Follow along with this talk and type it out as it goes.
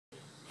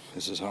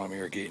This is how I'm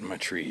irrigating my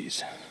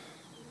trees.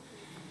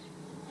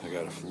 I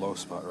got a low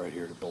spot right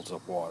here that builds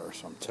up water,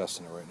 so I'm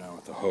testing it right now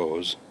with the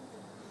hose.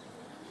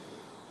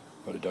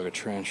 But I dug a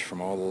trench from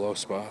all the low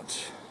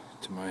spots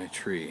to my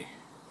tree,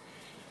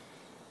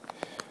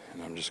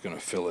 and I'm just going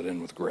to fill it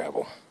in with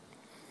gravel.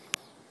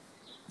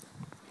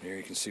 Here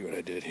you can see what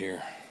I did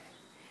here.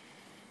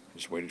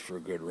 Just waited for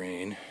a good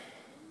rain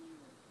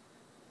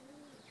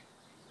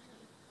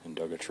and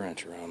dug a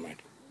trench around my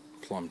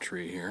plum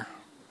tree here.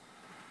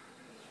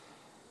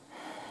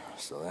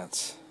 So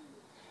that's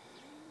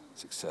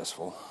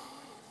successful.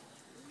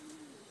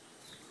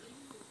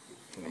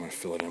 And I'm going to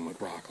fill it in with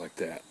rock like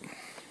that.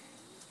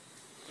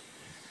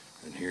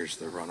 And here's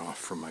the runoff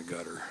from my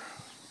gutter.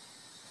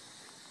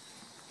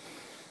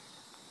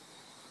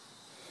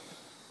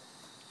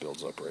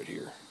 Builds up right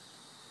here.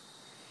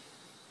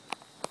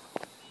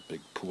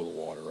 Big pool of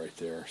water right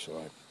there, so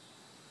I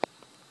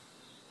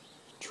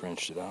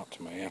trenched it out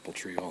to my apple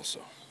tree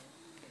also.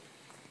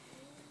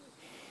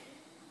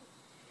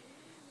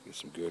 Get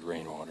some good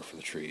rainwater for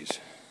the trees.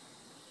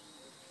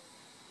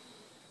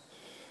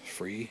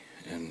 Free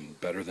and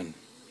better than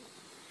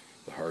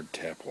the hard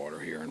tap water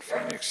here in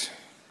Phoenix.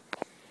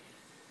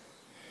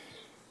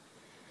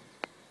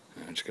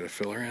 And I just gotta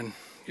fill her in,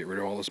 get rid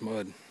of all this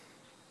mud.